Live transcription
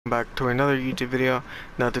back to another YouTube video.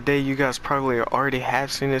 Now today you guys probably already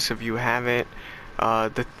have seen this. If you haven't,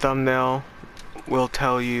 the thumbnail will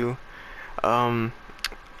tell you. On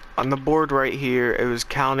the board right here, it was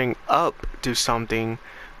counting up to something,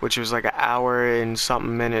 which was like an hour and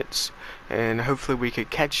something minutes, and hopefully we could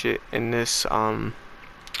catch it in this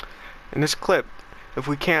clip. If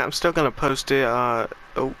we can't, I'm still gonna post it.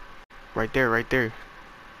 Oh, right there.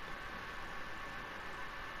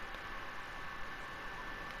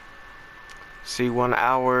 See, 1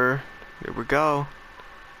 hour. There we go.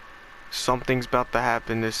 Something's about to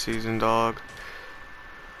happen this season, dog.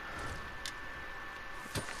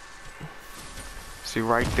 See,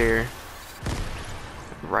 right there,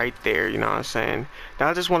 you know what I'm saying? Now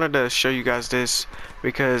I just wanted to show you guys this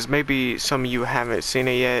because maybe some of you haven't seen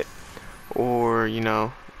it yet, or you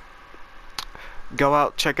know, go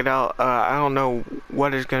out, check it out. I don't know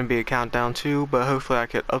what it's going to be a countdown to, but hopefully I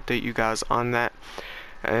could update you guys on that.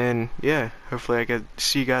 And yeah, hopefully I could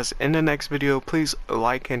see you guys in the next video. Please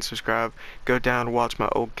like and subscribe. Go down and watch my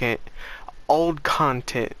old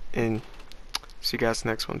content, and see you guys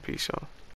next one. Peace, y'all.